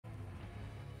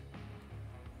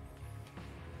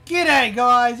G'day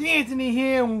guys, Anthony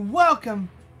here and welcome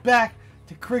back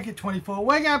to Cricket 24.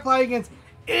 We're going to play against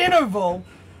Interval.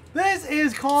 This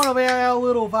is kind of our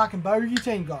little fucking bogey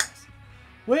team, guys.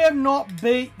 We have not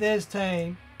beat this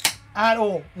team at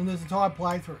all in this entire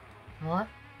playthrough. Alright?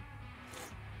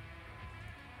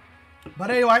 But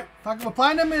anyway, fucking we're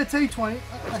playing them in a T20.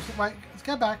 Actually, wait, let's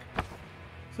go back.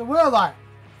 So we're like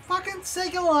fucking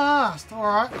second last,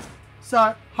 alright?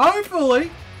 So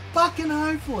hopefully,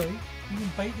 hopefully, you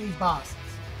can beat these bastards.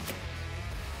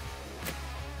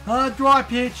 Dry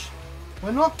pitch.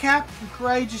 We're not capped and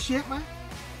courageous yet, mate.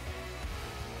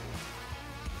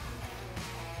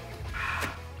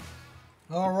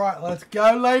 Alright, let's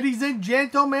go, ladies and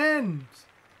gentlemen.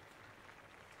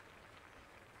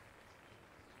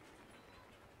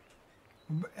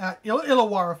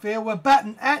 Illawarra Fair. We're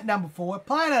batting at number 4. We're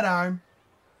playing at home.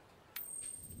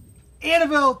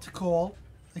 Interval to call.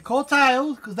 They call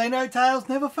tails because they know tails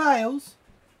never fails.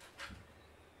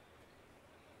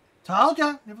 Told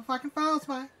ya, never fucking fails,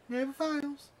 mate. Never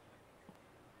fails.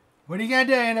 What are you going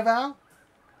to do, Interval?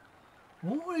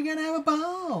 Oh, we're going to have a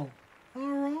bowl.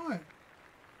 Alright.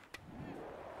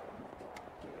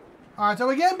 Alright, so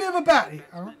we're getting a bit of a bat here.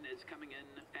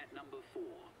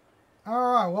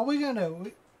 Alright, what are we going to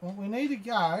do? We need to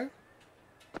go.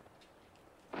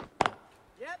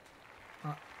 Yep.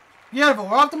 Right. Beautiful,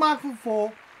 we're off the mark for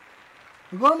 4.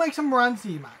 We've got to make some runs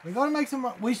here, mate. We've got to make some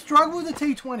runs. We struggle with the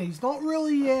T20s. Not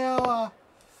really our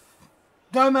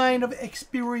domain of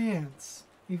experience,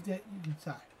 if that you can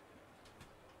say.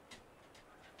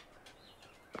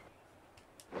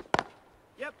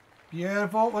 Yep.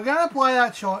 Beautiful. We're going to play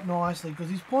that shot nicely because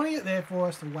he's pointing it there for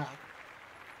us to whack.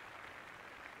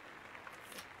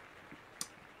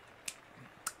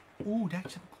 Ooh,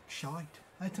 that's some good shite.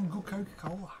 That's some good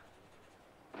Coca-Cola.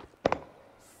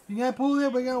 You're going to pull there,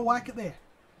 we're going to whack it there.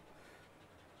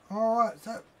 Alright,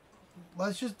 so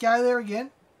let's just go there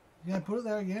again. You're going to put it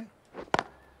there again.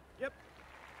 Yep.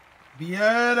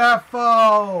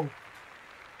 Beautiful.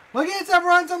 We're getting some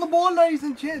runs on the board, ladies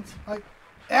and gents. Like,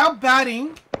 our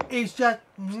batting is just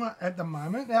at the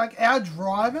moment. Like, our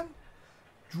driving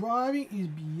is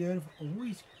beautiful.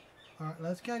 Always. Alright,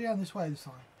 let's go down this way this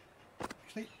time.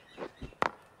 Actually,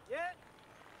 yeah.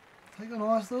 Take a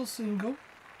nice little single.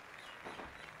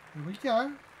 Here we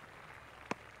go.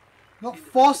 Got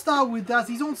Foster with us.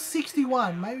 He's on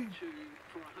 61. Maybe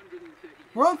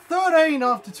we're on 13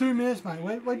 after 2 minutes, mate.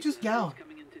 We're just going.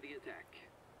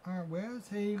 Alright, where is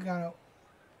he going?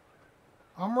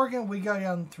 I'm reckon we go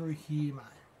down through here,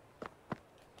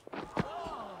 mate.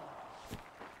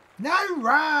 No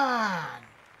run!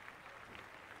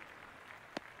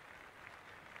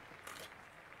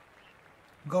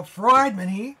 We've got Friedman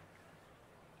here.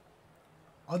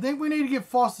 I think we need to give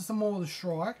Foster some more of the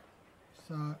strike.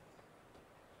 So.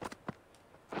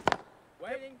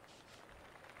 Waiting.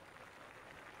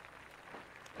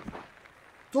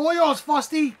 It's all yours,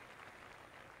 Fosty.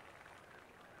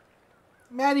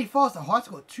 Matty Foster. High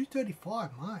score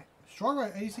 235, mate.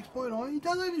 Strike rate 86.9. He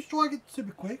doesn't even strike it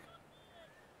super quick.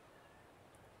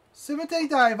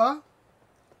 17th over.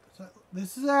 So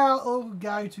this is our little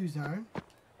go-to zone.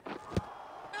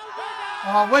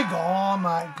 Oh, we're gone,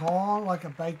 mate. Gone like a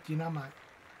baked dinner, mate.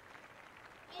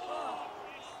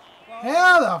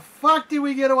 How the fuck did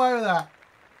we get away with that?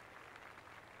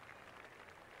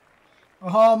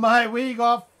 Oh, mate, we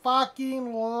got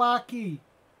fucking lucky.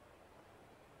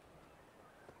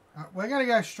 We're going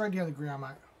to go straight down the ground,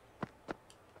 mate.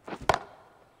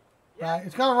 Right,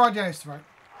 it's going right down his throat.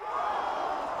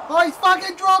 Oh, he's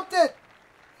fucking dropped it!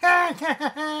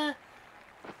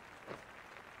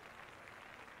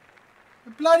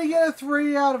 Bloody get a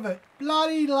 3 out of it.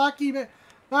 Bloody lucky, mate.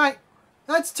 Mate,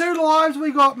 that's 2 lives we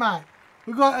got, mate.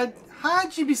 We got a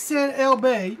 100%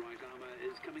 LB.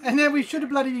 And then we should have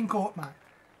bloody been caught, mate.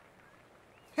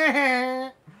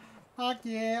 Fuck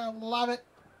yeah, I love it.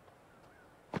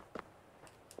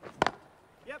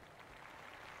 Yep.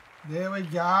 There we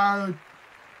go.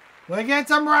 We're getting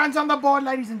some runs on the board,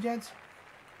 ladies and gents.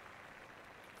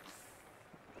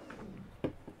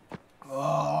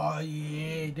 Oh,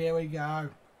 yeah, there we go.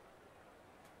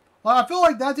 Well, I feel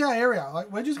like that's our area.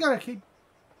 Like, we're just going to keep...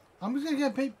 I'm just going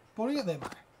to keep putting it there,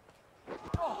 mate.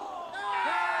 Oh,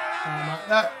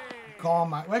 mate. Gone,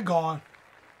 mate. We're gone.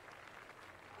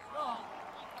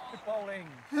 Bowling.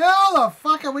 How the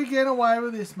fuck are we getting away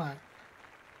with this, mate?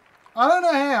 I don't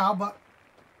know how, but...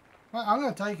 Mate, I'm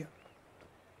going to take it.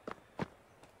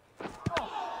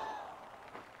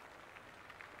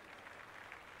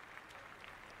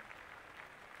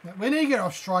 We need to get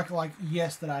off strike like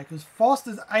yesterday because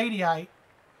Foster's 88.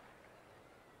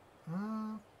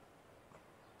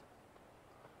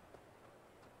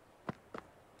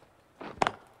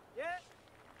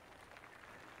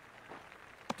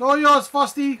 all yours,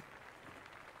 Frosty.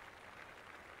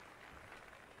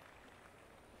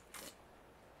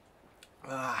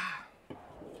 Ah.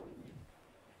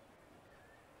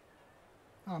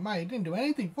 Oh, mate, he didn't do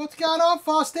anything. What's going on,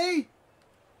 Frosty?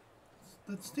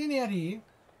 Let's stand out here.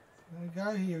 I'm going to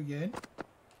go here again.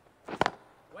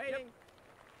 Waiting.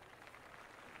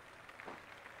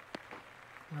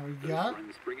 There we Those go.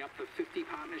 runs bring up the 50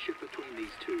 partnership between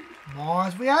these two.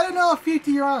 Nice. We had another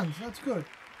 50 runs. That's good.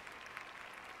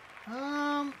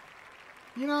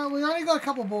 You know, we only got a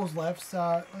couple of balls left,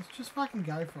 so let's just fucking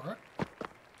go for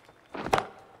it.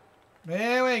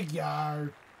 There we go.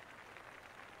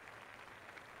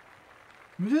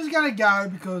 We're just going to go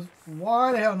because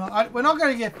why the hell not? We're not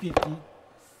going to get 50.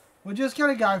 We're just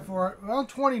going to go for it. We're on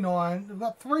 29. We've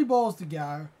got 3 balls to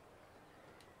go.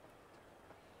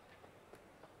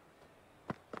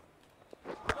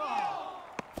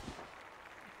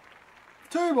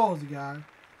 Two balls to go.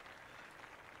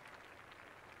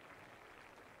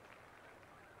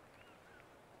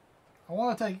 I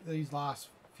want to take these last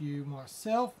few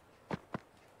myself.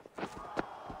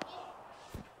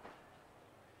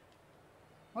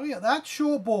 Oh yeah, that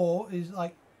short ball is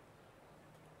like,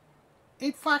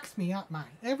 it fucks me up, mate,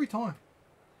 every time.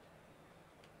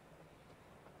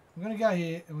 We're going to go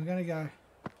here and we're going to go,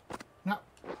 no.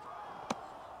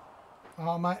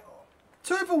 Oh mate,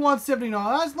 2 for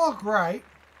 179, that's not great.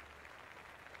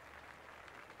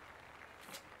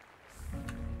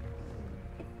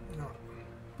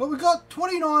 But we got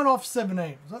 29 off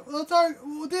 17. So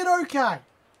we did okay.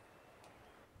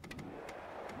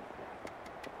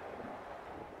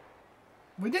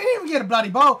 We didn't even get a bloody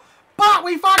bowl, but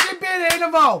we fucking beat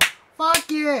interval.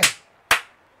 Fuck yeah.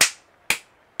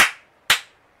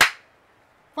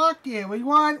 Fuck yeah, we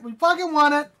won. We fucking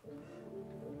won it.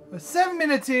 We're 7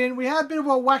 minutes in. We had a bit of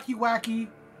a wacky.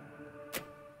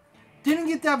 Didn't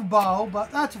get to have a bowl,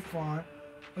 but that's fine.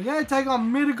 We're going to take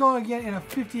on Middlegon again in a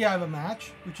 50 over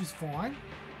match, which is fine.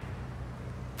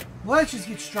 Let's just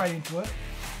get straight into it.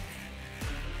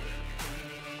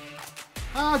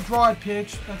 Hard dry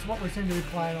pitch, that's what we seem to be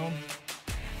playing on.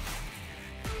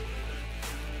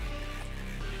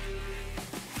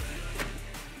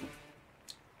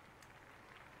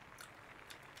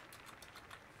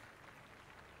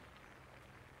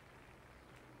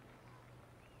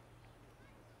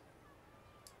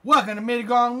 Welcome to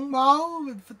Middlegon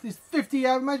Bowl for this 50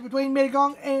 over match between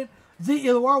Middlegon and the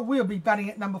Illawarra. We'll be batting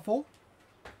at number 4.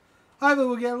 Hopefully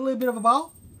we'll get a little bit of a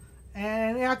bowl.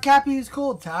 And our cappy is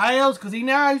called Tails because he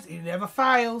knows he never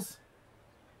fails.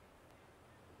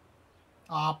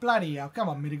 Oh, bloody hell. Come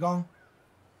on, Middlegon.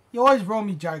 You always ruin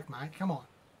me joke, mate. Come on.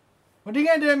 What are you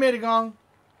going to do, Middlegon?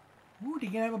 Ooh,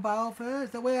 you're going to have a bowl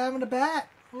first. That we're having a bat.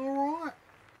 All right.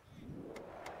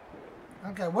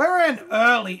 Okay, we're in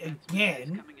early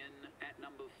again. Coming in at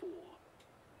number 4.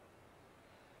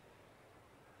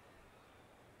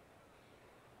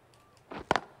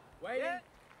 Waiting.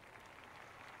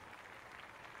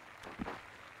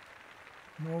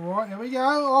 Alright, here we go.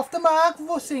 Off the mark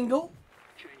for single.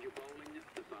 Change of bowling.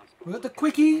 The fast We got bowler the comes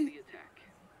quickie. in for the attack.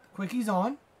 Quickies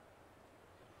on.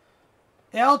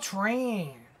 El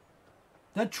Train.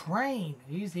 The train.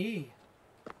 He's here.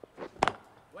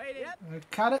 Waiting. Yep.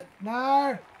 Cut it.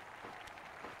 No.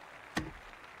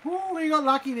 Ooh, we got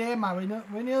lucky there, mate.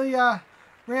 We nearly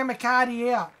ran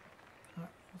McCarty out. Right,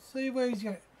 let's see where he's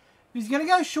going. If he's going to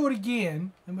go short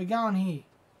again, then we're going here.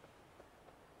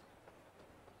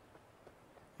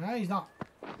 No, he's not.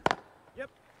 Yep.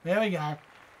 There we go.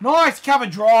 Nice cover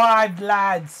drive,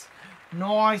 lads.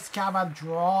 Nice cover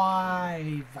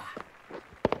drive.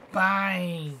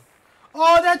 Bang.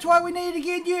 Oh, that's why we need to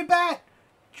get you back.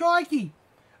 Crikey.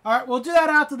 Alright, we'll do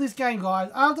that after this game, guys.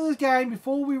 After this game,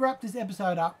 before we wrap this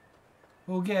episode up,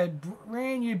 we'll get a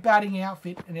brand new batting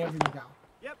outfit and everything going.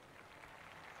 Yep.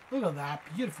 Look at that.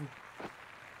 Beautiful.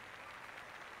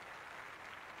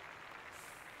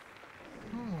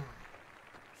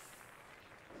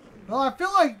 Well, I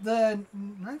feel like the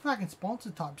no fucking sponsor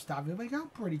type stuff, we're going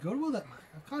pretty good with it, mate.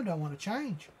 I kind of don't want to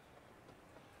change.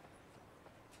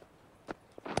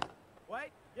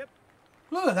 Wait. Yep.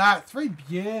 Look at that. 3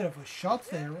 beautiful shots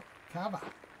there. Cover.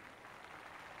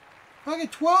 Fucking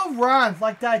 12 runs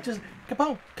like that. Just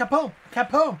kapoom, kapoom,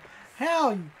 kapoom.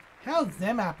 How's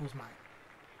them apples, mate?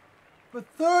 But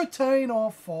 13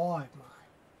 off 5, mate.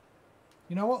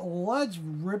 You know what? Let's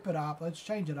rip it up. Let's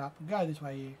change it up. We'll go this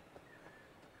way here.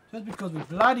 Just because we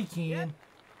bloody can. Yep.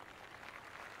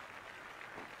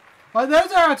 Well, those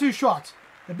are our 2 shots.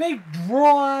 The big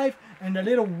drive and the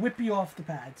little whippy off the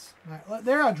pads. Mate,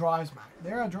 they're our drives, mate.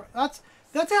 They're our that's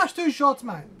our 2 shots,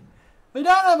 mate. We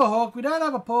don't have a hook. We don't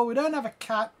have a pull. We don't have a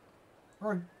cut.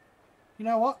 Or, You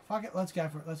know what? Fuck it. Let's go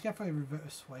for it. Let's go for a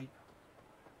reverse sweep.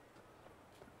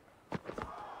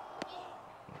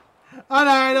 I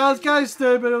know, that was kind of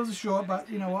stupid. It was a short, but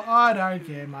you know what? I don't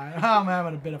care, mate. I'm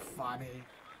having a bit of fun here.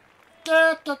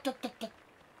 Let's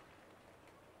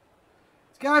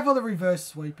go for the reverse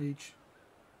sweep each.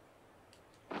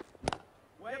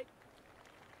 Wait.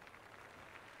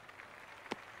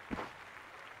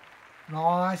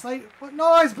 Nicely.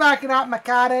 Nice backing up,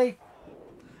 McCarty.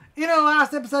 In our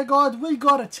last episode, guys, we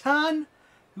got a ton.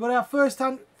 We got our first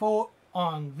ton for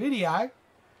on video.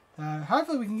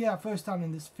 Hopefully we can get our first ton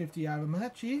in this 50 over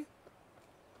match here.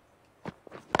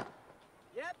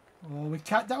 Yep. Oh, we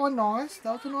cut that one nice.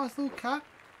 That was a nice little cut.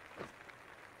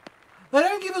 They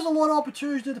don't give us a lot of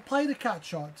opportunities to play the cut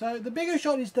shot. So the bigger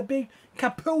shot is the big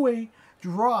Kapui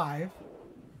drive.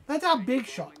 That's our big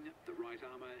shot. The right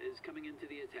armour is coming into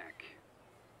the attack.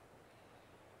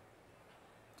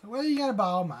 So where are you going to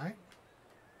bowl, mate?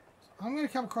 So I'm going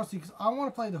to come across here because I want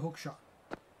to play the hook shot.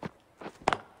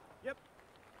 Yep.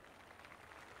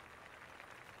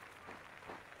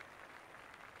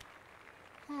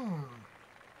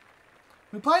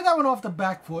 We played that one off the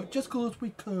back foot just because we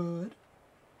could.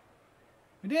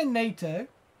 We didn't need to.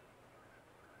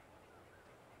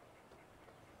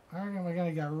 I reckon we're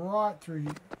going to go right through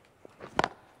here.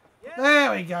 Yep.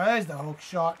 There we go. There's the hook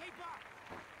shot.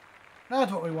 That's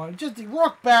what we wanted. Just the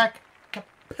rock back.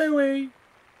 Kapui.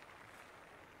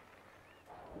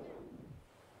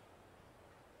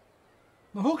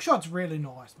 The hook shot's really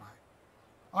nice, mate.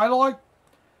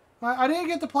 I didn't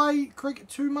get to play cricket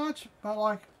too much, but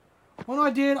like when I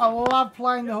did, I loved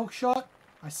playing the hook shot.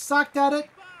 I sucked at it,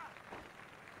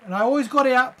 and I always got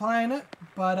out playing it.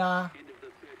 But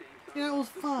yeah, it was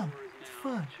fun. It's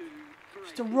fun.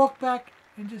 Just to rock back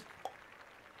and just.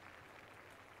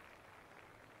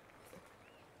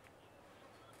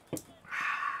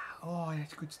 Oh,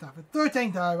 that's good stuff. At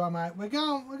 13th over, mate. We're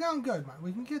going good, mate.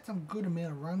 We can get some good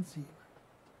amount of runs here.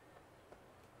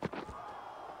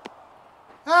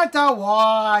 That's a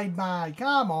wide, mate.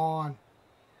 Come on.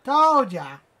 Told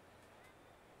ya.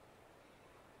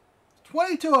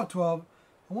 22 of 12.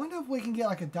 I wonder if we can get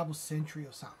like a double century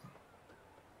or something.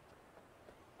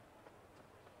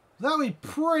 That would be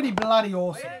pretty bloody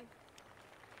awesome. Waiting.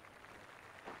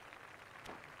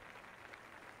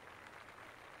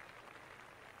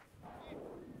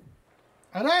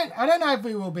 I don't know if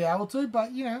we will be able to,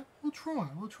 but you know, we'll try.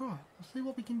 We'll see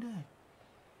what we can do.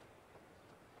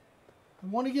 I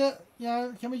want to get, you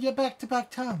know, can we get back-to-back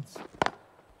tons?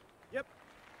 Yep.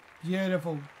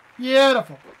 Beautiful.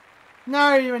 Beautiful.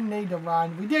 No even need to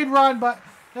run. We did run, but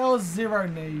there was zero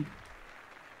need.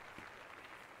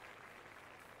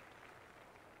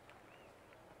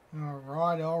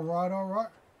 Alright.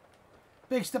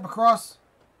 Big step across.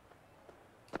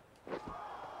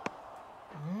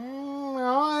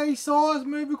 He saw us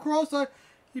move across, so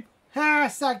he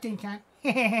sucked in, cunt.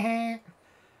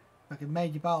 Fucking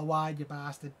made you bowl wide, you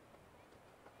bastard.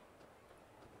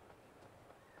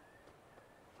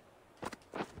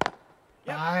 Yep.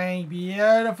 Bang,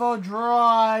 beautiful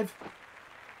drive.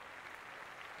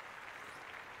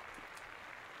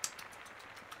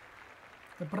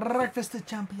 The breakfast of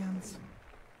champions.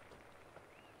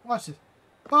 Watch this.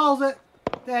 Bowls it.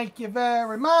 Thank you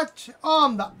very much.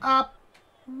 On the up.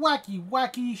 Wacky,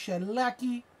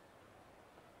 shalacky.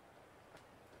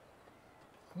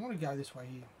 I want to go this way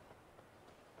here.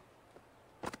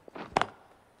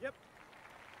 Yep.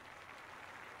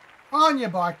 On your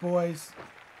bike, boys.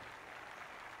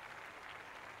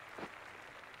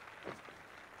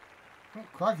 Oh,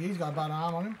 crikey, he's got a bad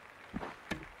arm on him.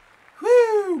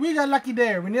 Woo! We got lucky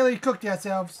there. We nearly cooked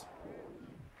ourselves.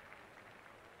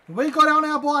 We got on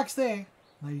our bikes there,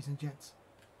 ladies and gents.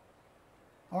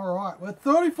 Alright, we're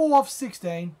 34 off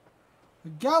 16.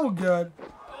 We're going good.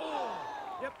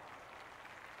 Yep.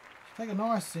 Just take a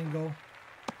nice single.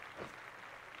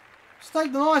 Just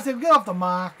take the nice single, get off the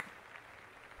mark.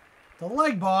 The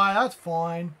leg by, that's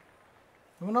fine.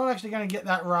 We're not actually going to get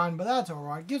that run, but that's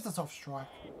alright. Gives us off strike.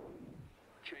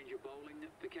 Change of bowling.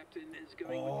 The captain is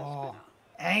going with the spinner.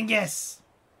 Angus!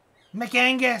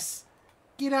 McAngus!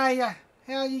 G'day ya.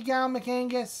 How you going,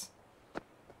 McAngus?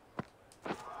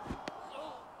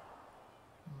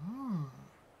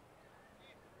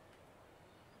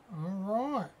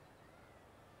 Alright.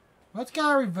 Let's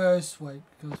go reverse sweep,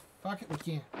 because fuck it, we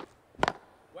can.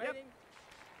 Waiting.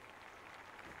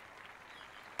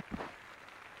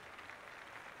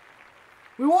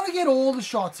 We want to get all the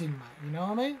shots in, mate, you know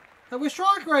what I mean? So we're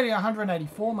strike rating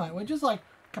 184, mate. We're just like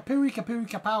kapui,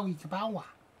 kapawa.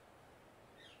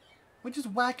 We're just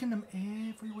whacking them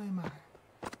everywhere, mate.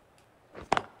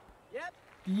 Yep.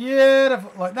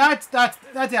 Beautiful. Like that's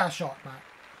our shot, mate.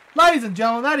 Ladies and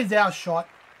gentlemen, that is our shot.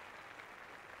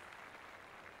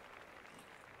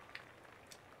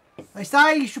 They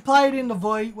say you should play it in the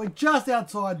V. We're just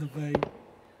outside the V.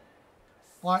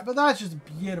 Like, but that's just a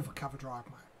beautiful cover drive,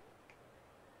 mate.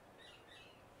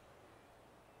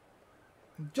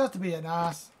 And just to be an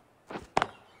ass.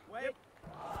 Wait.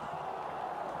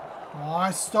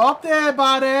 Nice stop there,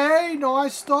 buddy.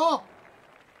 Nice stop.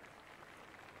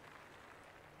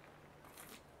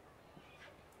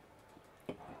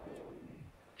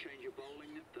 Change your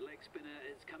bowling. The leg spinner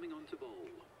is coming on to bowl.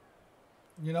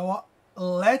 You know what?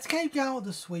 Let's keep going with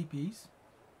the sweepies.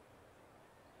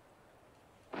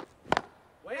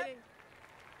 Waiting.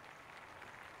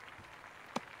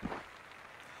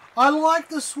 I like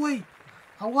the sweep.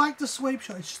 I like the sweep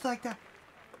shot. It's just like that.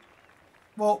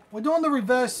 Well, we're doing the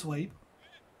reverse sweep.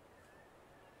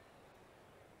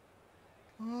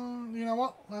 You know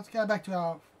what? Let's go back to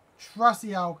our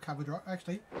trusty old cover drive.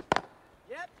 Actually, Yep.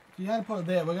 if you're going to put it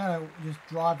there, we're going to just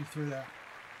drive you through there.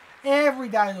 Every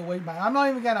day of the week, mate. I'm not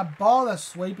even going to bother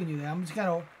sweeping you there. I'm just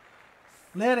going to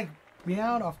let it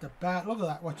bound off the bat. Look at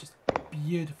that. Watch this.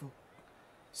 Beautiful.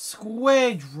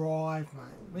 Square drive,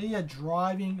 mate. We are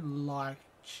driving like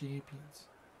champions.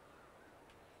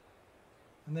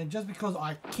 And then just because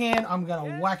I can, I'm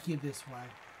going to whack you this way.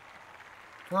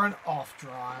 For an off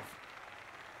drive.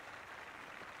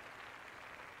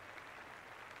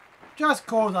 Just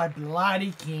cause I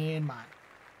bloody can, mate.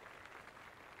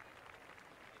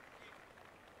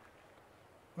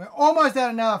 We're almost at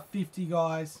another 50,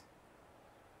 guys.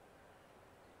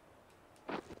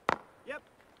 Yep.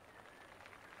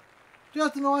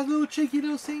 Just a nice little cheeky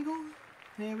little single.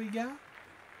 There we go.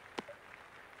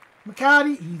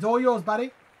 McCarty, he's all yours,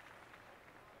 buddy.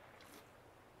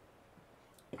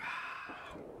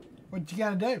 What you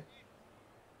gonna do?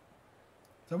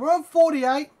 So we're on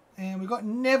 48, and we've got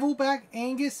Neville back.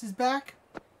 Angus is back.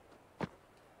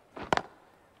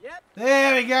 Yep.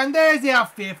 There we go, and there's our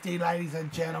 50, ladies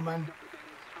and gentlemen.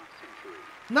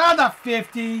 Another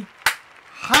 50.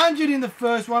 100 in the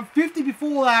first one, 50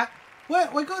 before that.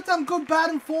 We got some good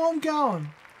batting form going.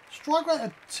 Strike rate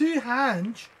at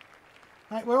 200.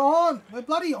 Mate, we're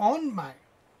bloody on, mate.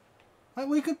 Like,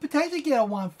 we could potentially get a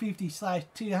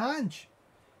 150/200. Let's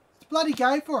bloody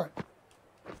go for it.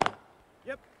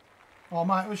 Yep. Oh,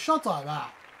 mate, it was shots like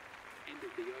that. End of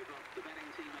the over. The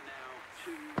batting team are now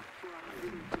 2 for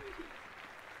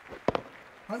 130.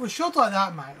 Like, with shots like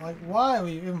that, mate, like, why are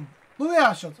we even... Look at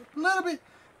our shots. A little bit,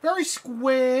 very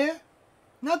square.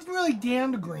 Nothing really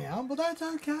down the ground, but that's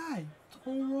okay. It's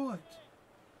all right.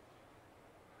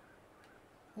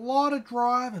 A lot of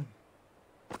driving.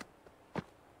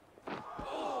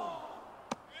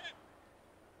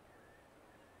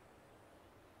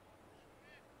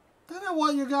 Don't know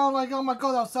why you're going like, oh my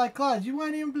god, that was so close. You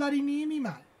weren't even bloody near me,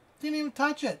 mate. Didn't even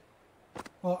touch it.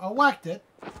 Well, I whacked it.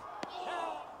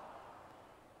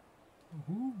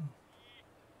 Ooh.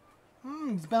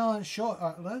 It's balanced short.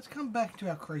 Alright, let's come back to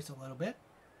our crease a little bit.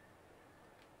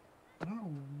 I'm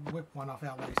going to whip one off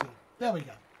our legs here. There we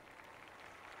go.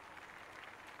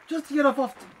 Just to get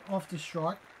off the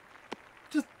strike.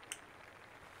 Just...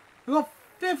 We've got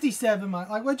 57, mate.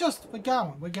 Like, we're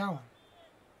going.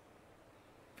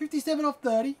 57 off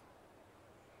 30.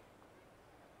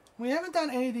 We haven't done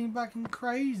anything fucking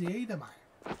crazy either, mate.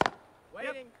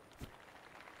 Waiting.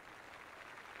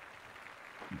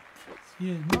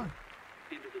 Excuse me.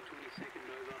 Into the 22nd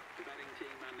over. The batting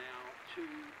team are now 2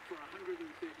 for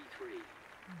 133.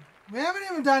 We haven't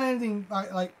even done anything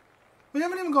like we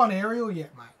haven't even gone aerial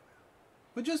yet, mate.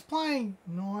 We're just playing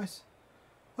nice.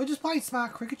 We're just playing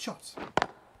smart cricket shots.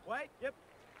 Wait. Yep.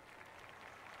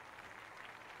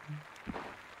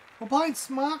 We're playing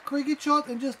smart cricket shots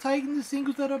and just taking the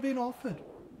singles that have been offered.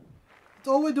 That's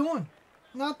all we're doing.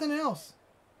 Nothing else.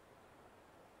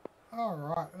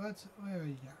 Alright, where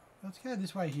we go? Let's go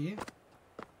this way here.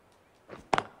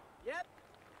 Yep.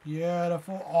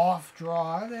 Beautiful off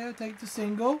drive there. Take the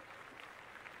single.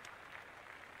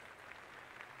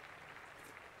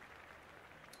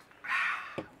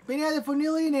 Been out there for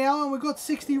nearly an hour and we've got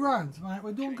 60 runs, mate.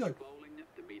 We're doing good. Bowling,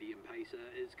 the medium pacer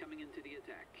is coming into the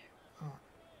attack. Alright.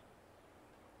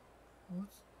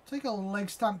 Let's take a leg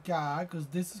stump guard because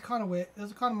this is kind of where this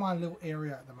is kind of my little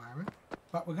area at the moment.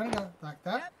 But we're gonna go like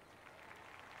that.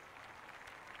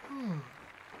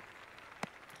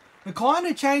 We're kind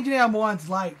of changing our minds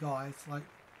late, guys. Like,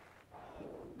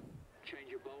 Change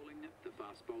your bowling. The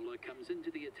fast bowler comes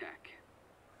into the attack.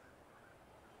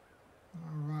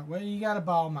 alright, where you got to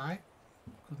bowl, mate?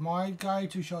 Because my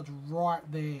go-to shot's right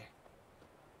there.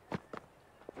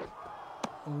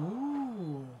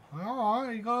 Ooh,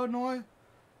 alright, you got a nice...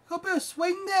 Got a bit of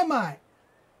swing there, mate.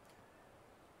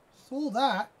 Saw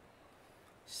that.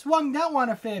 Swung that one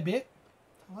a fair bit.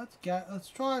 Let's go. Let's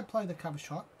try and play the cover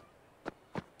shot.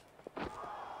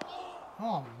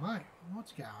 Oh, mate.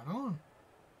 What's going on?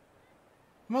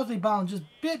 Mostly bowling just a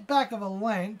bit back of a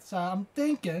length, so I'm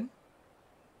thinking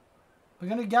we're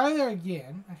going to go there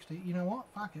again. Actually, you know what?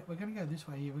 Fuck it. We're going to go this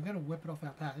way here. We're going to whip it off our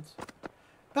pads.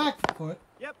 Back foot.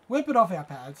 Yep. Whip it off our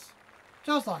pads.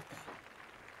 Just like that.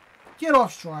 Get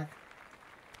off strike.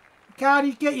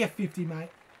 Cardi, get your 50, mate.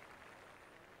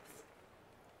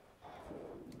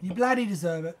 You bloody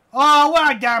deserve it. Oh,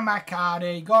 well done,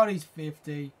 McCarty. Got his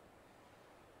 50.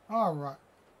 Alright.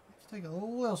 Let's take a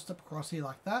little step across here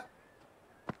like that.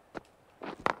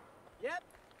 Yep.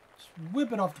 Just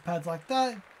whip it off the pads like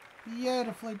that.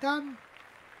 Beautifully done.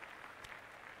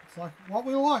 It's like what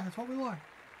we like. It's what we like.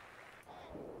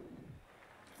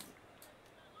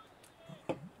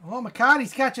 Oh,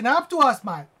 McCarty's catching up to us,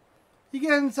 mate. You're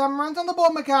getting some runs on the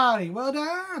board, McCarty. Well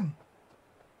done.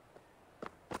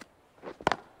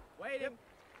 Waiting.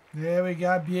 There we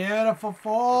go. Beautiful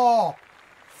 4.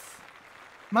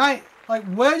 Mate, like,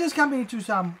 we're just coming into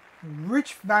some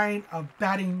rich vein of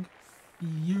batting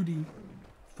beauty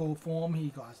for form here,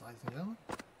 guys, ladies and gentlemen.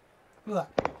 Look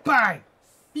at that. Bang!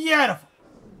 Beautiful.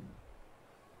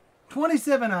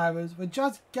 27 overs. We're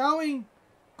just going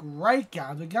great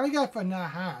guns. We're going to go for no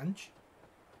hunch.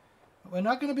 But we're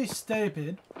not going to be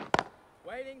stupid.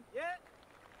 Waiting. Yeah.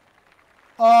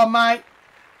 Oh, mate.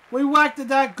 We whacked it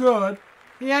that good.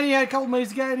 He only had a couple meters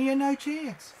to go and he had no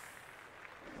chance.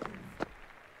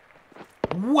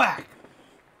 Whack.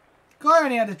 Guy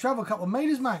only had to travel a couple of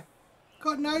meters, mate.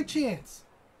 Got no chance.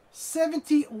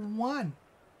 71.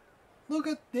 Look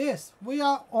at this. We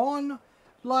are on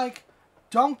like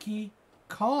Donkey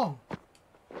Kong.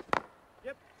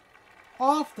 Yep.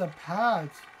 Off the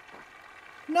pads.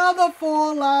 Another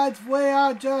 4, lads. We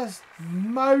are just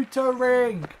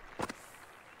motoring.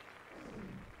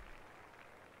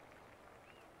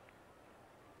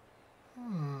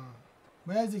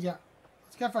 Where's he go?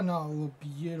 Let's go for another little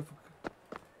beautiful.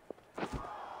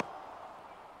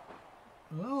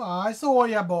 Oh, I saw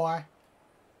ya, boy.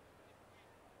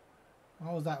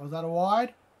 What was that? Was that a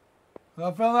wide?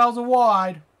 I feel that was a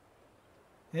wide.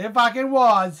 It fucking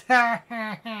was. I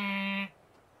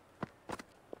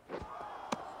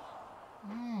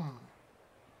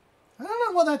don't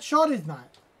know what that shot is, mate.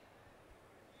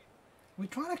 We're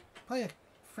trying to play a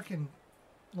freaking,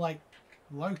 like,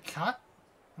 low cut.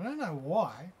 I don't know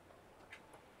why.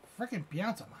 Freaking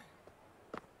bouncer,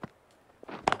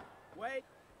 mate. Wait.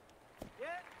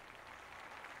 Yeah.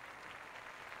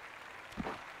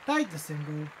 Take the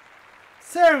single.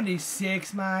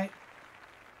 76, mate.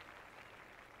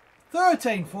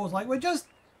 13 fours. Like, we're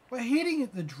hitting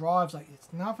at the drives like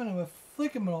it's nothing, and we're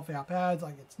flicking them off our pads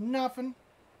like it's nothing.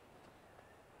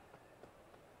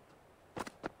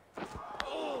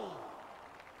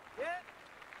 Yeah.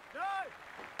 No.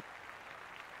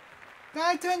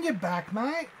 Don't turn your back,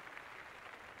 mate.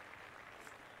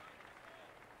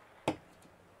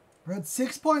 We're at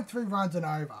 6.3 runs and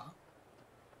over.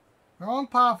 We're on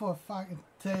par for a fucking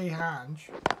T hunch.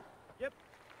 Yep.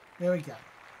 There we go.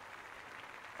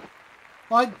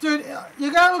 Like, dude,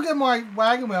 you're going to look at my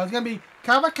wagon wheel. It's going to be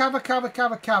cover, cover, cover,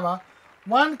 cover, cover.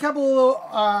 One couple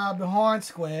of behind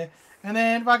square. And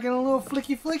then fucking a little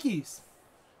flicky flickies.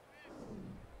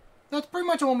 That's pretty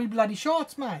much all me bloody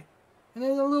shots, mate. And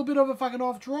then a little bit of a fucking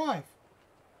off drive.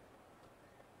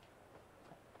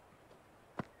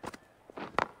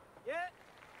 Yeah.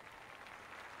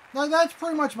 No, that's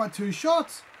pretty much my 2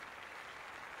 shots.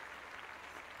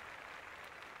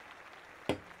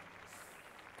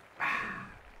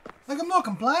 Like, I'm not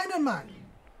complaining, mate.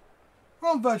 We're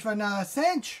on verge for another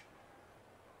cinch.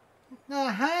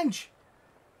 Another hunch.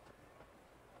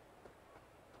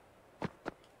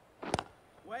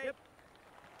 Wait. Yep.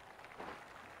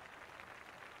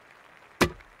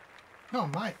 Oh,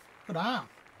 mate. Good arm.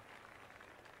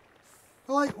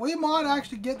 But, like, we might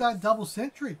actually get that double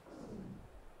century.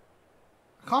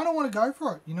 I kind of want to go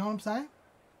for it. You know what I'm saying?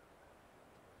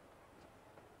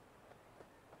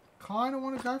 Kind of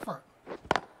want to go for it.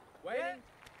 Waiting.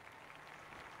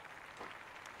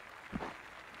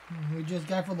 We just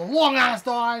go for the long ass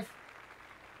dive.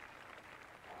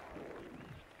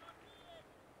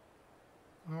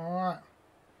 Alright.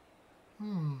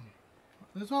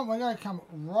 This one we're going to come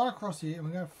right across here and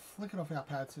we're going to flick it off our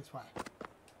pads this way.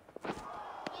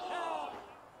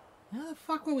 How the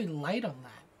fuck were we late on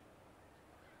that?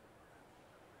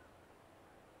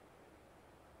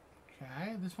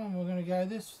 Okay, this one we're going to go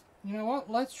this. You know what?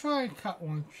 Let's try and cut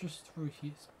one just through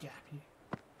his gap here.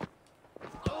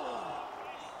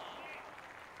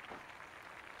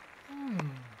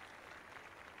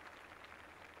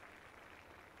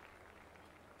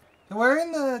 So we're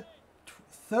in the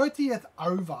 30th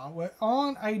over. We're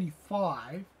on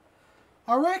 85.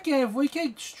 I reckon if we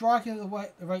keep striking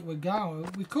at the rate we're going,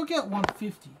 we could get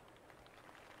 150.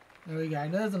 There we go.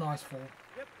 There's a nice fall.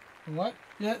 Yep. What?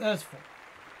 Yeah, there's fall.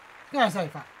 Yeah, say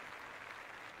fine.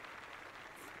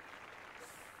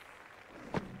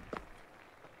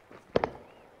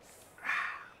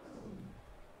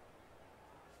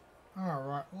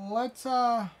 Alright, well, let's,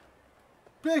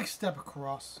 big step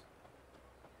across.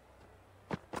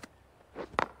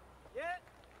 Yeah.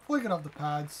 Flick it off the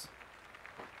pads.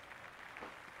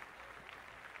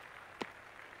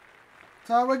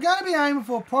 So we're going to be aiming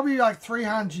for probably like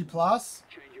 300 plus.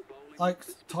 Change your bowling. Like,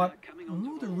 The type... spinner coming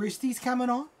Ooh, onto the ball. wristy's coming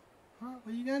on. Alright,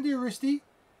 what are you going to do, wristy?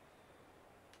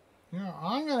 Yeah,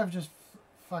 I'm going to just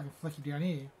fucking flick you down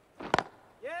here.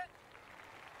 Yeah.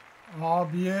 Oh,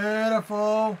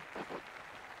 beautiful.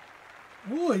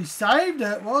 Ooh, he saved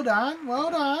it. Well done. Well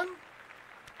done.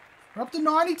 We're up to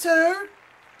 92.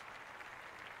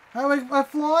 Oh, we're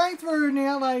flying through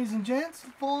now, ladies and gents.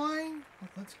 Flying.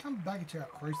 Let's come back into our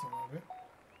crease a little bit.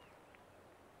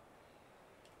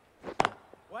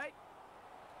 Wait.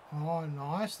 Oh,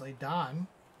 nicely done.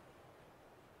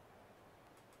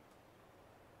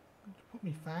 Put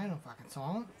me fan on fucking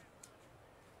silent.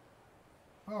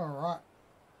 Alright.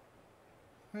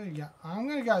 There you go. I'm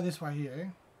going to go this way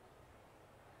here.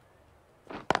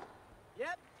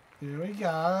 Yep. There we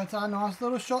go. That's a nice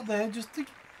little shot there, just to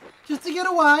get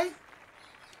away.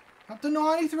 Up to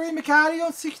 93, McCarty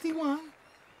on 61.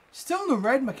 Still in the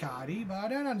red, McCarty, but I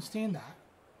don't understand that.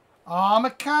 Oh,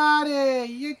 McCarty,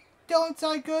 you're doing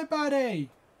so good, buddy.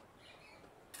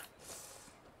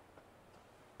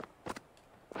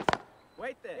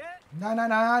 Wait there. Yeah. No,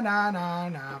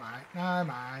 mate. No,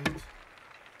 mate.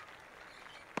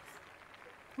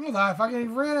 Although, if I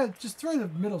can ran it just through the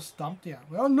middle stump down.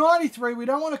 We're on 93. We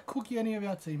don't want to cookie any of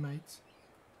our teammates.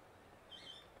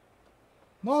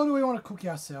 Nor do we want to cookie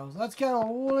ourselves. Let's get a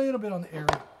little bit on the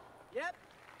area. Yep.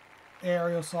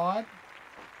 Aerial side.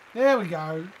 There we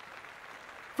go.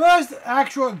 First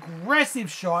actual aggressive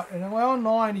shot. And we're on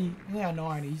 90. In our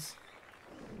 90s.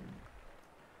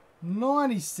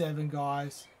 97,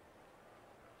 guys.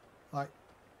 Like,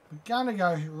 we're going to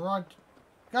go right.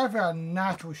 Go for our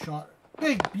natural shot.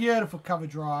 Big, beautiful cover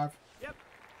drive. Yep.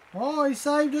 Oh, he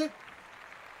saved it.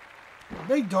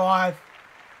 Big dive.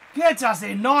 Gets us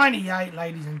in 98,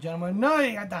 ladies and gentlemen. No,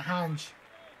 you got the hunch.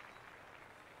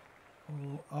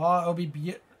 Oh, it'll be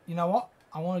beautiful. You know what?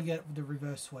 I want to get the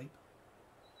reverse sweep.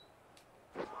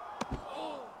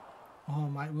 Oh,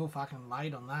 mate, we're fucking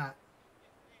late on that.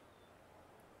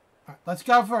 All right, let's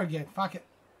go for it again. Fuck it.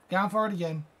 Going for it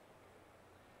again.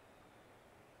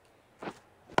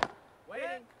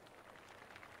 Waiting.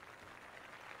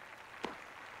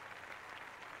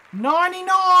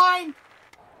 99!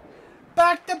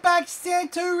 Back-to-back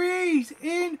centuries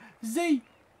in the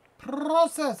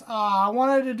process. Ah, I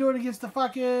wanted to do it against the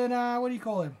fucking, what do you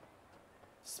call him?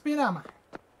 Spinner, mate.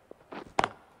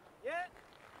 Yeah.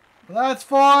 That's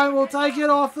fine. We'll take it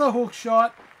off the hook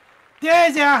shot.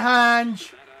 There's our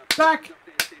hunch. Back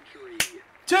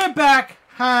to back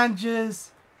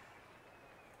hunches.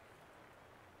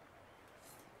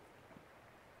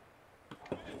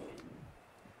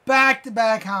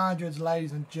 Back-to-back hundreds,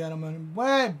 ladies and gentlemen.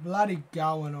 We're bloody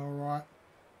going, alright.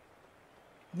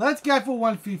 Let's go for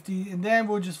 150, and then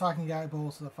we'll just fucking go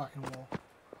balls to the fucking wall.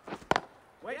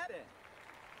 Wait there.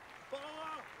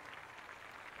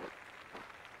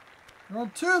 We're on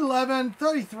 211,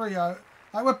 33. Like,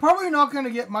 we're probably not going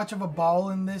to get much of a bowl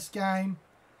in this game.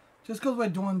 Just because we're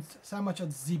doing so much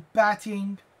of the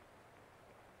batting.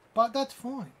 But that's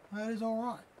fine. That is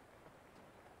alright.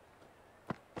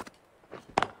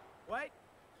 Wait.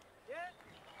 Yeah.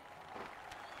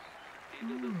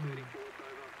 End of the 34th over.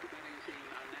 The batting team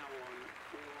are now on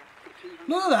 4 for 200.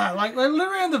 Look at that. Like, we're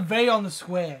literally on the V on the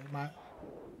square, mate.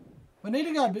 We need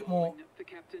to go a bit more. The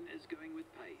captain is going with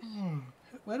pace.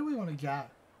 Where do we want to go?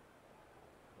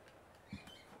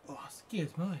 Oh,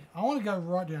 excuse me. I want to go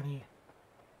right down here.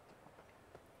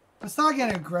 Let's start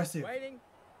getting aggressive. Waiting.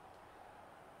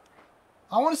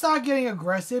 I want to start getting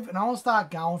aggressive, and I want to start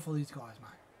going for these guys, mate.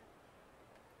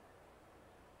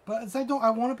 But at the same time, I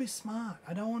want to be smart.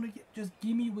 I don't want to just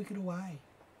give me wicket away.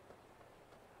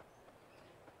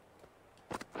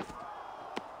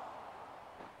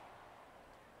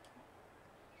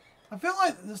 I feel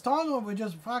like there's times when we're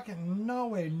just fucking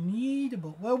nowhere near the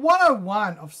ball. We're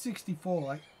 101 of 64.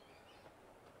 Like,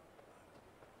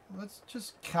 let's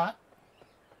just cut.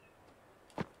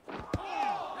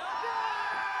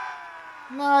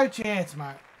 No chance,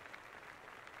 mate.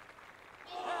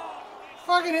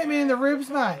 Fucking hit me in the ribs,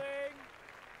 mate.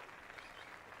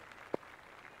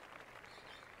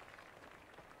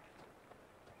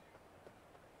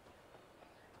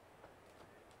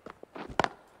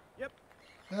 Yep.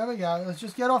 There we go. Let's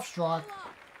just get off strike.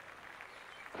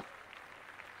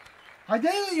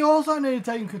 Ideally, you also need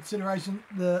to take in consideration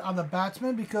the other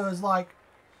batsmen because, like,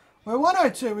 we're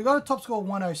 102. We got a top score of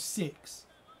 106.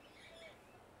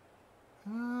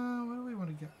 Where do we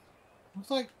want to go?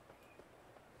 Looks like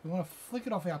we want to flick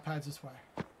it off our pads this way.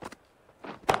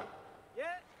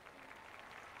 Yeah.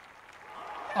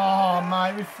 Oh,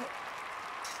 mate.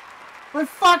 We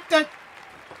fucked it.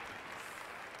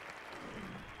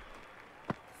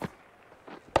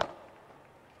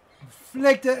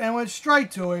 Flicked it and went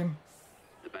straight to him.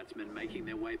 The batsmen making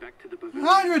their way back to the pavilion.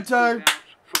 102.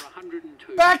 For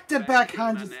 102. Back-to-back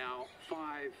hundreds. Now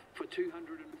 5 for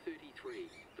 233.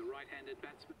 The right-handed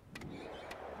batsman.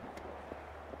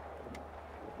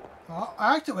 Oh,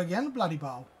 I acted again, bloody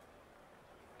ball.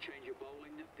 Change of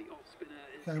bowling. The off spinner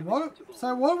is Okay, coming to bowl.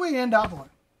 so what do we end up on?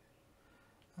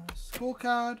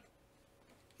 Scorecard.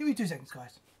 Give me 2 seconds,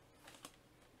 guys.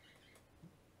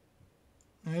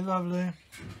 Hey, lovely.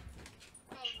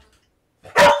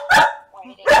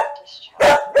 Waiting for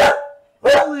discharge.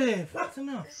 Olive, that's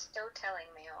enough. It's still telling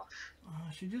me off.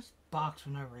 She just barks for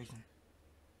no reason.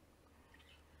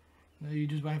 No, you're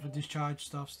just waiting for discharge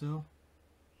stuff still.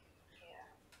 Yeah.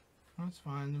 That's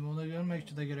fine. Well, they're gonna make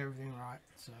sure they get everything right.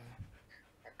 So.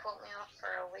 They put me off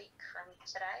for a week from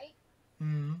today.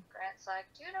 Hmm. Grant's like,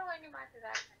 do you know when you might be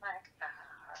back? I'm like,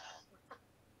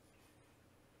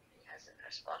 He hasn't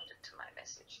responded to my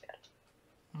message yet.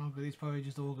 Oh, but he's probably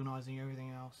just organising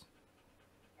everything else.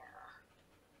 Yeah.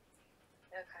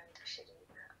 They're kind of shitty.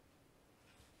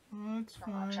 Oh, that's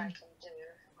Not much I fine. can do.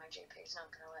 My GP's not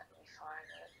going to let me find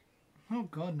it. Oh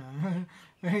God, no.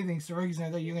 If anything, Sarik's know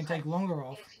that you can take longer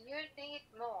off. If you need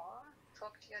more,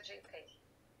 talk to your GP.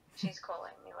 She's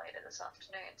calling me later this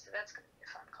afternoon, so that's going to be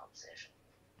a fun conversation.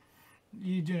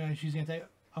 You do know she's gonna take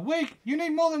a week. You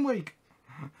need more than a week.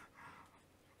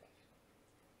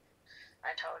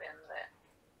 I told him that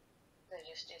they're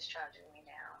just discharging me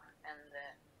now, and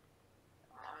that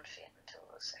I'm fit until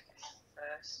the 2nd,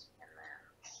 1st, and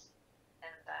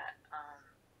that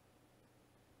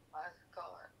I've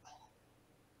got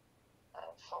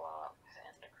a follow-up with an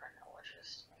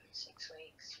endocrinologist in 6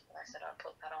 weeks. But I said I'd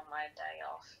put that on my day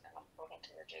off, and I'm talking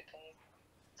to the GP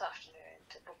this afternoon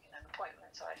to book in an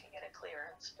appointment so I can get a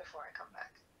clearance before I come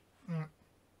back. Mm.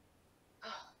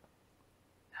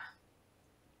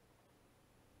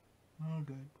 Oh,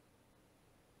 good.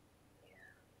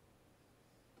 Yeah.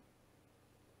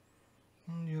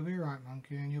 You'll be right,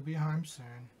 monkey, and you'll be home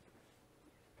soon.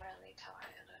 I'm really tired.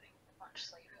 I didn't get much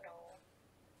sleep at all.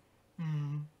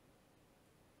 Hmm.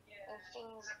 And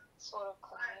things sort of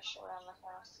clash around the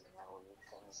house, and the weird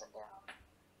things are down.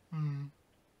 Hmm.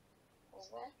 Is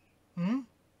there? Hmm?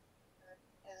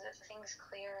 Is it things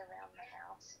clear around the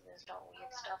house? There's no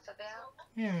weird stuff about?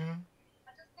 Yeah.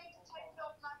 Like,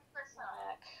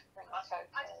 bring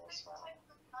cocoa as well.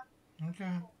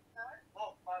 Okay.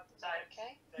 Is that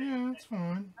okay? Yeah, that's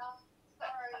fine.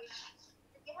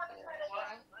 You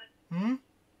okay? Hmm?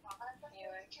 You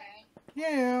okay?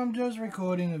 Yeah, I'm just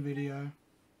recording a video.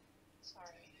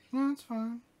 Sorry. No, it's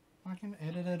fine. I can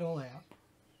edit it all out.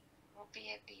 Will be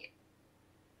a bit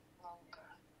longer.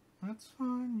 That's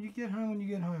fine. You get home when you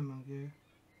get home, monkey.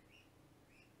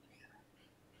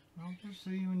 I'll just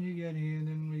see you when you get here,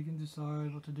 then we can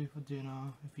decide what to do for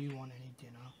dinner, if you want any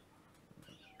dinner.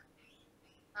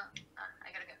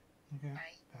 I gotta go. Okay.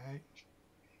 Bye. Bye.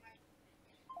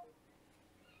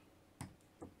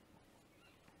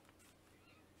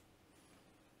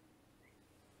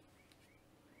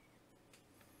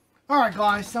 Alright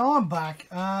guys, so I'm back.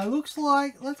 Looks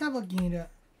like, let's have a look into it.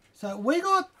 So we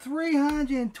got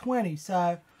 320,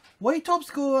 so we top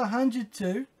score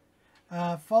 102.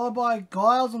 Followed by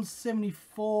Giles on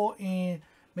 74 and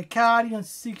McCarty on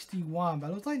 61. But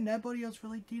it looks like nobody else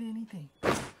really did anything.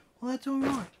 Well, that's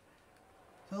alright.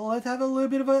 So let's have a little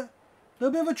bit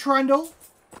of a trundle.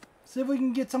 See if we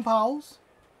can get some poles.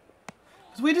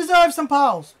 Because we deserve some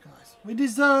poles, guys. We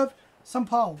deserve some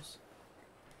poles.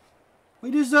 We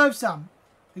deserve some.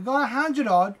 We got 100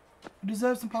 odd. We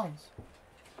deserve some poles.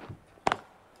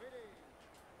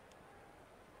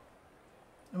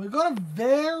 And we've got a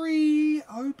very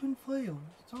open field.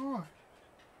 It's alright.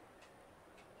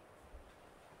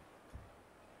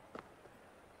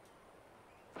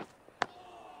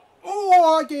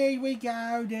 Oh, there we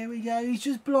go. There we go. He's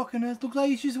just blocking us. Looks like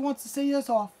he just wants to see us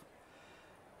off.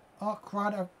 Oh,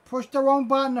 crud. I pushed the wrong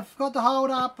button. I forgot to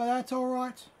hold up, but that's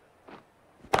alright.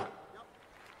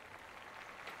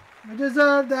 I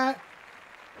deserve that.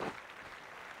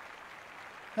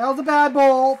 That was a bad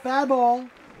ball. Bad ball.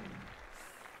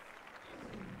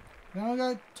 Gonna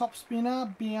go top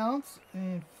spinner, bounce,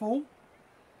 and full.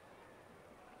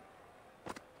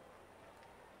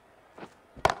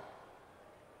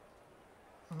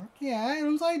 Okay,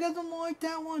 looks like he doesn't like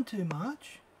that one too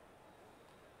much.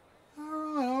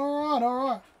 Alright, alright,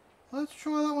 alright. Let's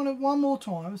try that one more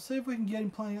time. Let's see if we can get him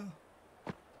playing.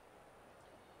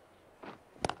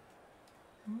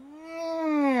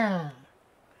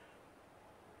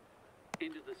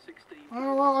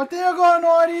 Alright, I think I got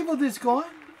an idea for this guy.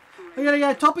 I gotta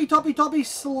go toppy, toppy, toppy,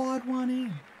 slide one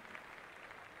in.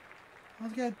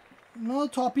 Let's go another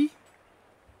toppy.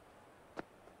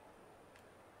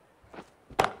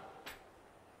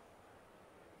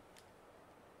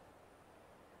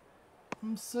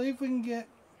 Let's see if we can get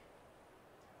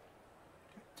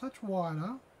touch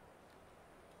wider.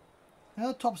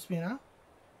 Another top spinner.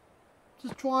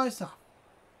 Just try stuff.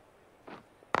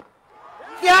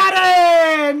 Got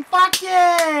him! Fuck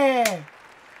yeah!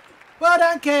 Well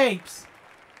done, Keeps.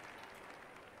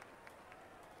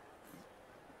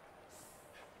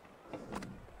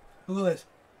 Look at this.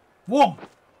 Whoom!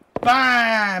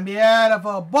 Bam!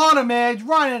 Beautiful. Bottom edge,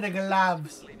 right into the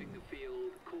gloves.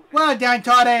 Well done,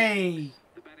 Toddy.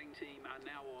 The batting team are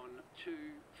now on 2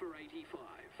 for 85.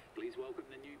 Please welcome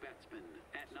the new batsman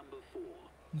at number 4.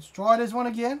 Let's try this one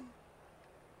again.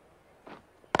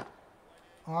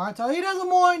 Alright, so he doesn't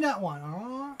mind that one.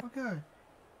 Alright, okay.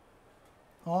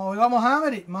 Oh, we got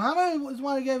Mohammed. Mohammed was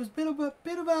one who gave us a bit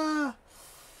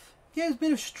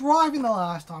of strife in the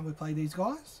last time we played these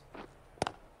guys.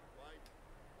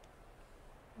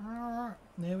 Alright,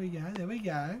 there we go, there we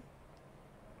go.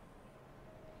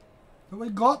 But we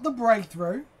got the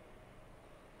breakthrough.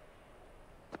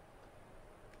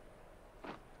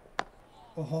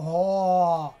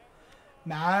 Oh,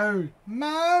 no,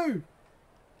 no.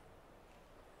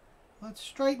 Let's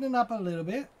straighten it up a little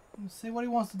bit and see what he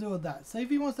wants to do with that. See if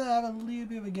he wants to have a little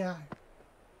bit of a go.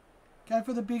 Go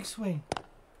for the big swing.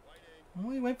 Oh,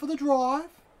 he went for the drive.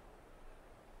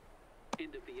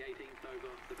 End of the 18th over.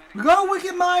 We got a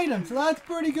wicket maiden, so that's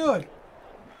pretty good.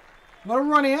 Got to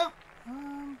run out.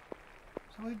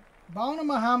 So we bowling to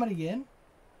Muhammad again.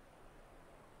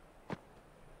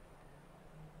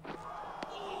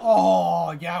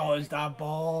 Oh, that was the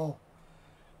ball.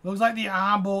 Looks like the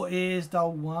arm ball is the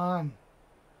one.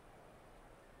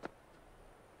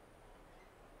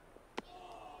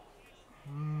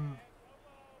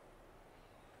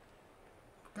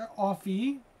 Go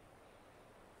offie.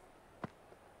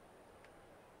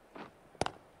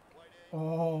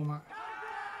 Oh my.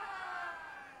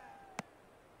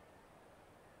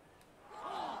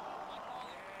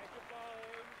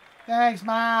 Thanks,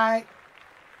 mate.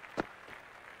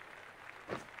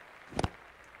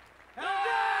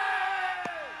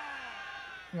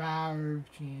 No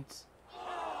chance.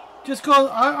 Just cause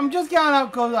I'm just going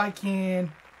up because I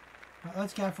can. Right,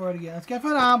 let's go for it again. Let's go for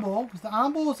the arm ball because the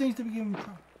arm ball seems to be giving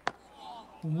trouble.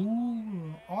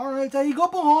 Ooh, all right. So you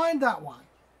got behind that one.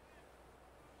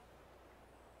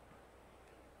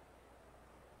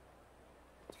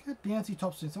 Let's go bouncy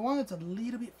top spin. So one that's a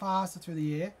little bit faster through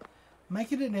the air.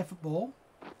 Make it an effort ball.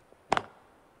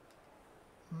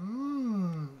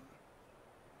 End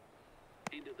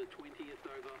of the 20th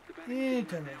over. The batting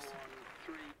team are now Interesting.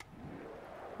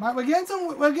 on 3. Mate,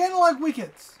 we're getting like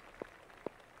wickets.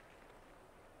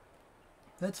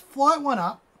 Let's float one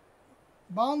up.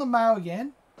 Bowl on the mail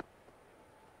again.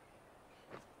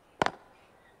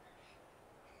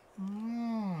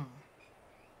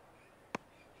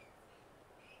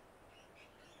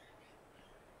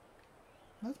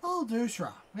 Let's bowl a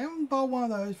Dusra. We haven't bowled one of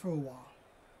those for a while.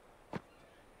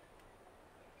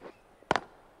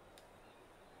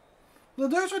 The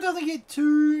Dusra doesn't get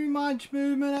too much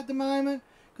movement at the moment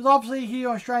because obviously here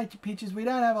on straight pitches we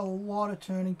don't have a lot of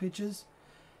turning pitches.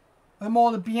 We're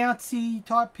more the bouncy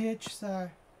type pitch,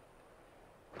 so.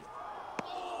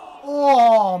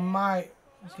 Oh, mate.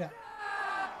 Let's go.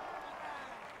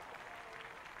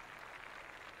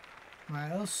 Mate,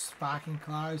 that was fucking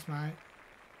close, mate.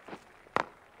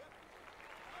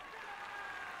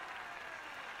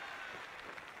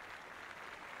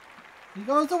 He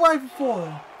goes away for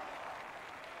 4.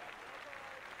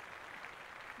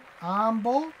 Arm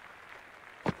ball.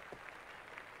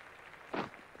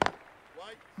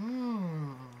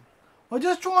 We're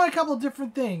just trying a couple of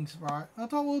different things, right?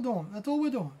 That's all we're doing. That's all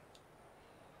we're doing.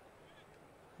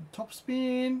 Top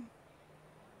spin.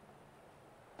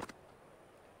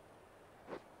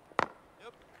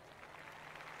 Yep.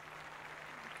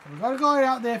 We've got a guy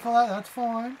out there for that. That's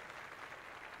fine.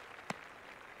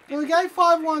 So we gave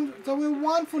 5-1, so we're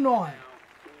 1 for 9. Now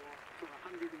for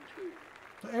 102.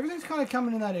 So everything's kind of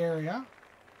coming in that area.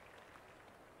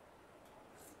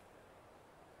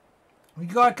 We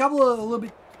got a couple of a little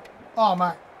bit... Oh,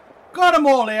 mate. Got them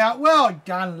all out. Well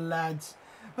done, lads.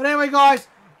 But anyway, guys,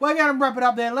 we're going to wrap it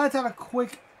up there. Let's have a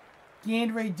quick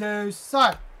game redo.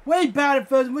 So, we batted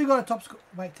first, and we got a top score.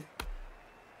 Wait.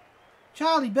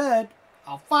 Charlie Bird.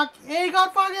 Oh, fuck. He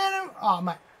got fucking... Oh,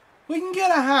 mate. We can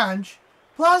get a hunch,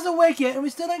 plus a wicket, and we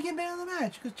still don't get beat of the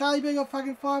match, because Charlie Bird got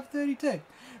fucking 532.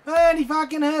 But any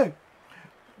fucking who.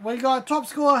 We got top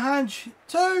score hunch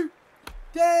 2.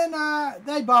 Then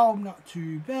they bowled not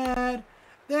too bad.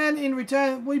 Then in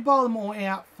return, we bowled them all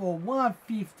out for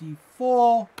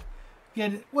 154.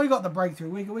 We got the breakthrough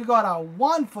wicket. We got a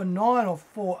 1 for 9 or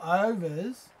 4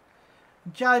 overs.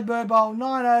 Charlie Bird bowled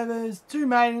 9 overs, 2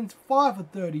 maidens, 5 for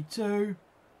 32.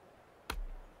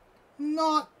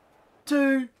 Not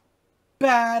too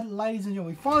bad, ladies and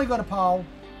gentlemen. We finally got a pole.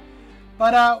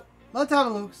 But let's have a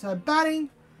look. So batting,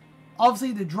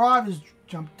 obviously the drive has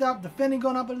jumped up, defending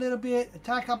gone up a little bit,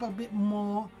 attack up a bit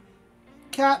more.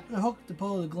 Cat, the hook, the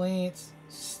pull, the glance,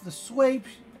 the sweep,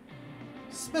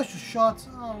 special shots.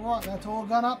 Alright, that's all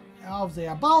gone up. Obviously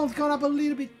our bowling's gone up a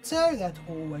little bit too. That's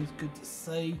always good to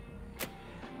see.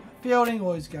 Fielding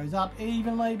always goes up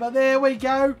evenly, but there we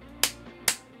go.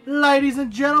 Ladies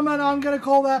and gentlemen, I'm going to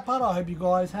call that putt. I hope you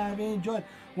guys have enjoyed.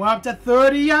 We're up to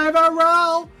 30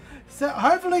 overall. So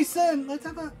hopefully soon, let's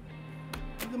have a look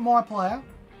at my player.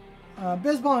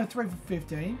 Best bowling 3 for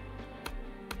 15.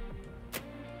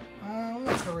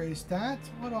 What's the restart?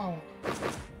 What do I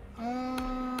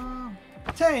want?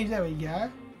 Change, there we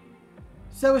go.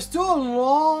 So we're still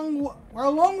we're a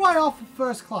long way off of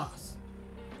first class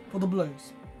for the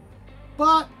Blues.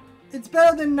 But it's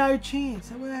better than no chance.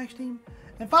 So we're actually,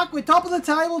 in fact, we're top of the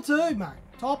table too, mate.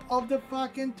 Top of the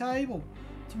fucking table.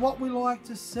 It's what we like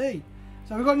to see.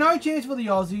 So we've got no chance for the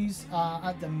Aussies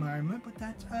at the moment, but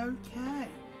that's okay.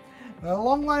 We're a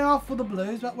long way off for the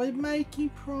Blues, but we're making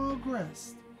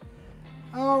progress.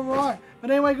 Alright, but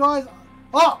anyway, guys.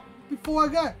 Oh, before I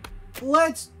go,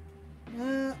 let's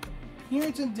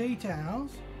appearance and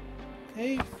details.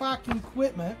 Fucking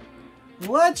equipment.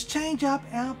 Let's change up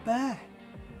our bat.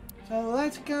 So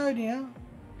let's go down.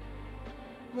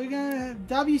 We're gonna have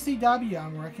WCW,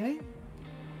 I'm reckoning.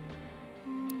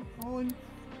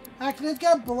 Actually, let's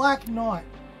go Black Knight.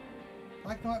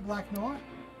 Black Knight, Black Knight.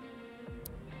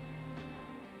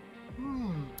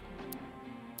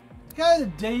 Let's go to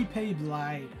DP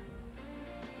Blade.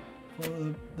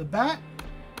 For the bat.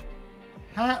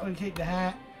 Hat, we'll keep the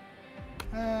hat.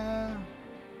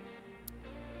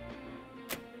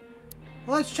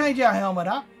 Let's change our helmet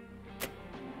up.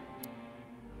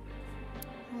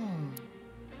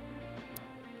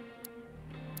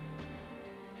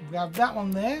 We have that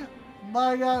one there.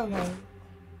 Logo.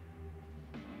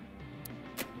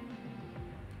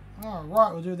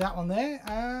 Alright, we'll do that one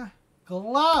there.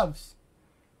 Gloves.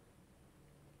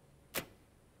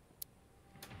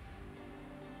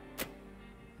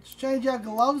 Let's change our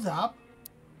gloves up.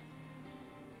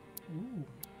 Ooh.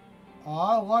 Oh,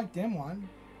 I like them one.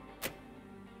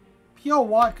 Pure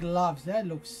white gloves. That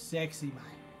looks sexy,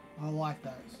 mate. I like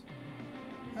those.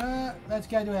 Let's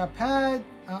go to our pad.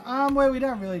 Armwear, we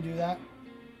don't really do that.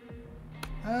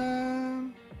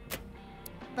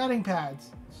 Batting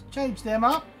pads. Let's change them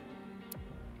up.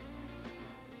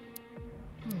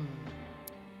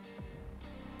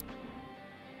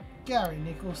 Gary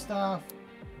Nickel stuff.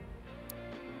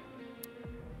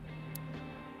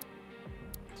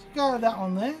 Let's go with that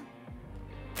one there.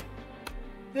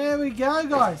 There we go,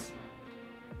 guys.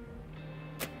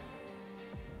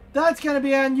 That's going to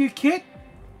be our new kit.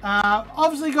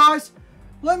 Obviously, guys,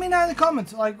 let me know in the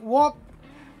comments, like, what...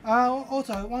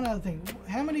 also, one other thing.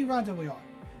 How many runs are we on?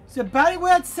 So, batting, we're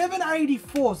at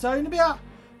 784. So, in about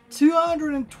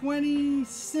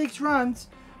 226 runs,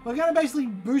 we're going to basically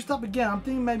boost up again. I'm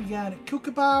thinking maybe going to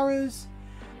kookaburras,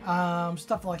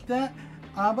 stuff like that.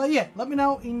 But, yeah, let me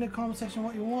know in the comment section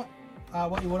what you want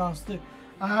us to do.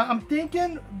 I'm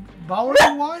thinking,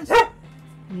 bowling-wise...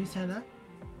 Can you say that?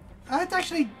 That's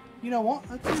actually... You know what?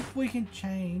 Let's see if we can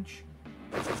change.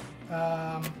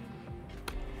 Where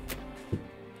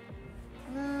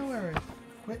is it?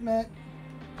 Equipment.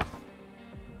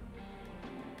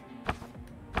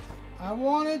 I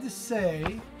wanted to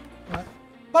say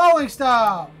bowling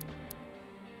style.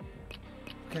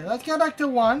 Okay, let's go back to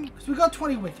 1 because we got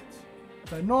 20 wickets.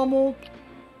 So normal. It's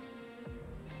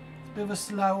a bit of a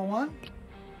slower one.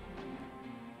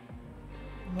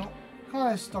 Not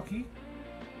kind of stocky.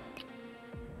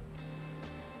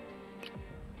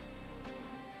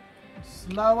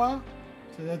 Slower,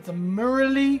 So that's a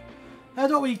Murali.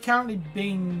 That's what we currently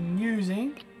been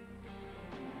using.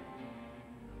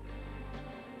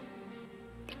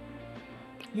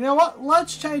 You know what?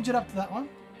 Let's change it up to that one.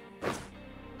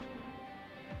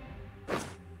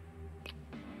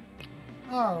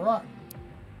 Alright.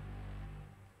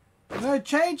 We're going to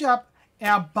change up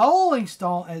our bowling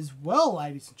style as well,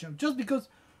 ladies and gentlemen. Just because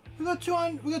we've got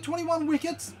 21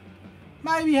 wickets.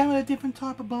 Maybe having a different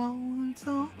type of bowling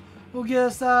style will get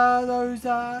us those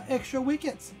extra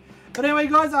wickets. But anyway,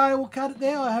 guys, I will cut it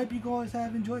there. I hope you guys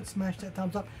have enjoyed. Smash that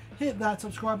thumbs up. Hit that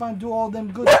subscribe button. Do all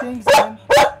them good things. And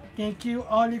thank you,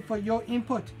 Ollie, for your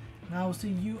input. And I will see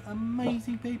you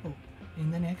amazing people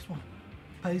in the next one.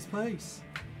 Peace, peace.